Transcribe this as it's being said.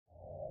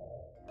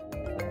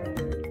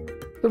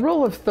The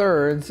rule of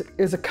thirds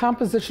is a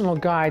compositional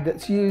guide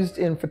that's used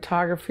in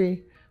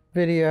photography,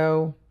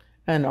 video,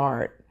 and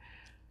art.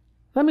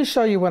 Let me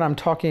show you what I'm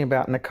talking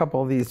about in a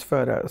couple of these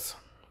photos.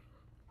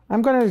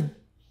 I'm going to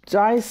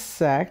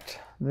dissect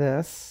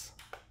this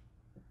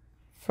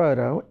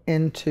photo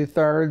into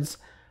thirds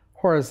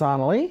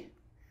horizontally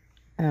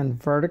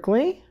and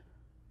vertically.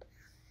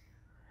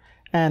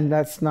 And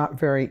that's not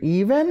very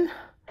even,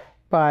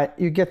 but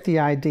you get the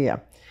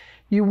idea.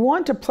 You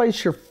want to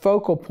place your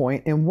focal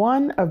point in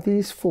one of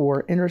these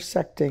four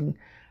intersecting,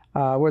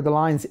 where the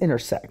lines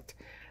intersect.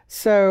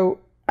 So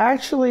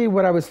actually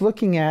what I was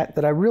looking at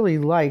that I really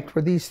liked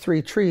were these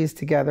three trees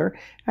together,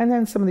 and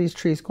then some of these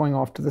trees going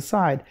off to the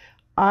side.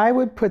 I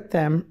would put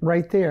them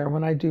right there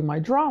when I do my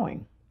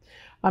drawing.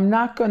 I'm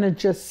not going to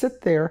just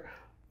sit there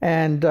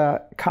and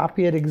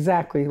copy it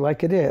exactly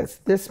like it is.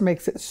 This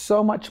makes it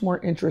so much more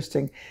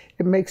interesting.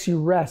 It makes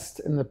you rest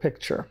in the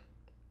picture.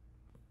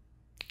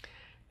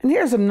 And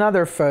here's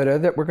another photo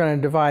that we're going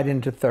to divide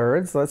into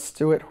thirds. Let's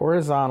do it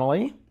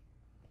horizontally.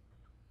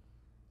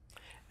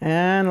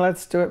 And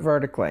let's do it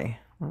vertically.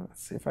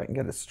 Let's see if I can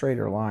get a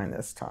straighter line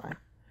this time.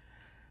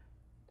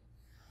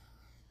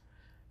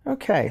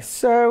 Okay,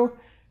 so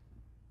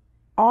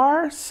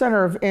our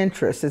center of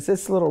interest is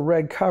this little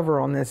red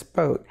cover on this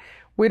boat.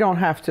 We don't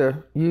have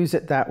to use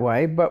it that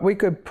way, but we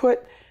could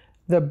put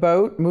the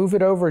boat, move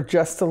it over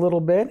just a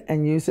little bit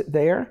and use it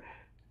there.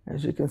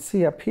 As you can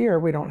see up here,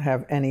 we don't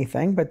have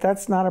anything, but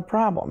that's not a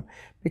problem,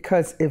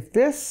 because if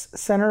this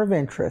center of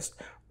interest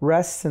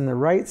rests in the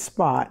right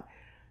spot,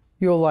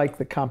 you'll like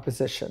the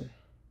composition.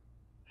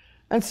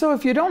 And so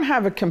if you don't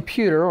have a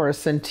computer or a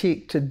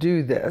Cintiq to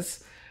do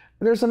this,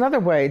 there's another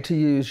way to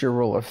use your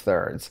rule of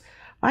thirds.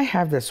 I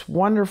have this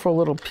wonderful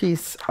little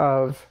piece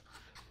of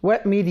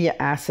wet media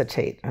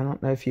acetate. I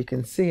don't know if you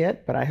can see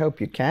it, but I hope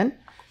you can.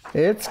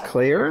 It's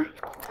clear.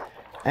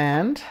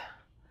 And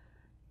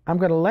I'm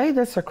going to lay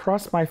this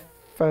across my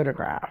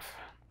photograph.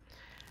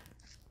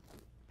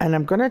 And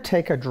I'm going to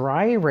take a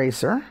dry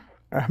eraser,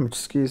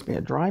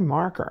 a dry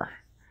marker.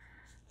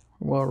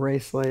 We'll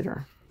erase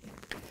later.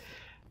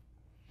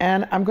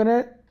 And I'm going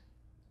to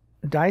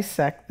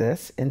dissect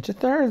this into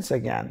thirds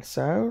again.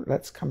 So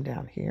let's come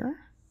down here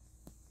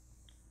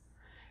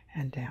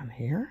and down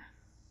here.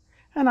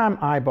 And I'm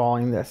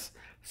eyeballing this.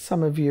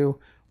 Some of you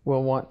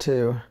will want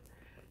to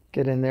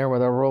get in there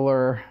with a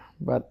ruler,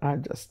 but I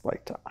just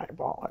like to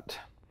eyeball it.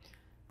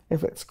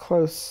 If it's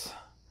close,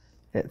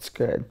 it's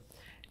good.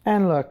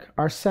 And look,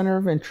 our center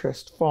of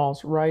interest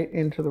falls right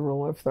into the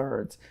rule of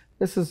thirds.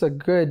 This is a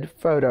good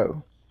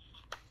photo.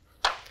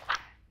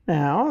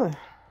 Now,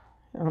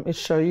 let me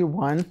show you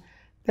one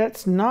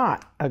that's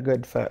not a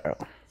good photo.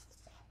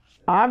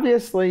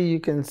 Obviously,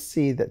 you can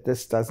see that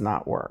this does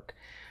not work.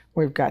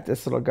 We've got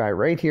this little guy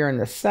right here in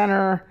the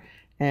center,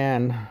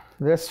 and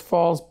this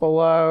falls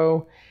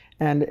below,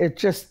 and it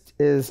just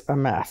is a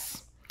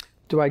mess.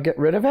 Do I get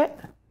rid of it?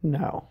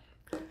 No.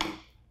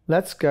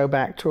 Let's go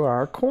back to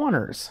our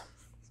corners.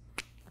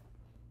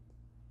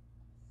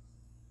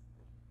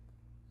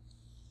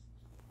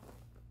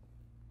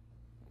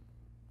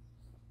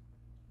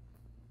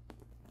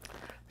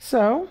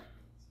 So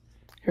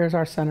here's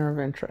our center of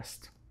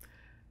interest.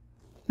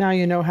 Now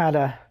you know how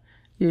to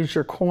use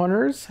your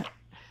corners,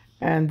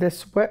 and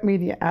this wet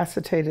media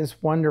acetate is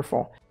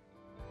wonderful.